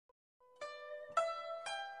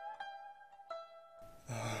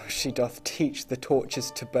she doth teach the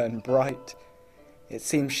torches to burn bright. It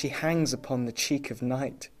seems she hangs upon the cheek of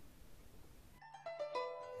night.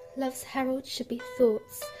 Love's herald should be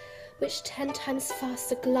thoughts, which 10 times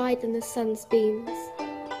faster glide than the sun's beams.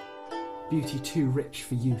 Beauty too rich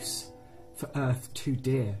for use, for earth too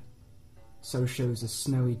dear. So shows a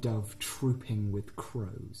snowy dove trooping with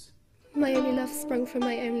crows. My only love sprung from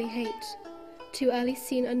my only hate, too early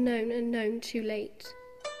seen unknown and known too late.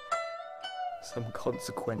 Some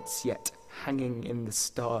consequence yet hanging in the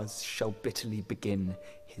stars shall bitterly begin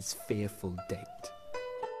his fearful date.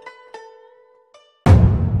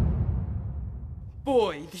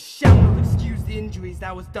 Boy, this shall not excuse the injuries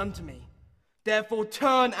that was done to me. Therefore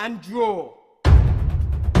turn and draw.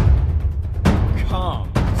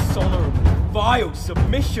 Calm, sonorable, vile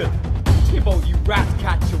submission. Tybalt, you rat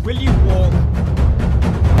catcher, will you walk?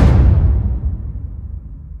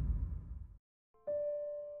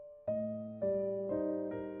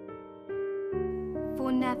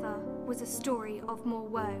 For never was a story of more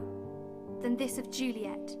woe than this of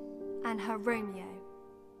Juliet and her Romeo.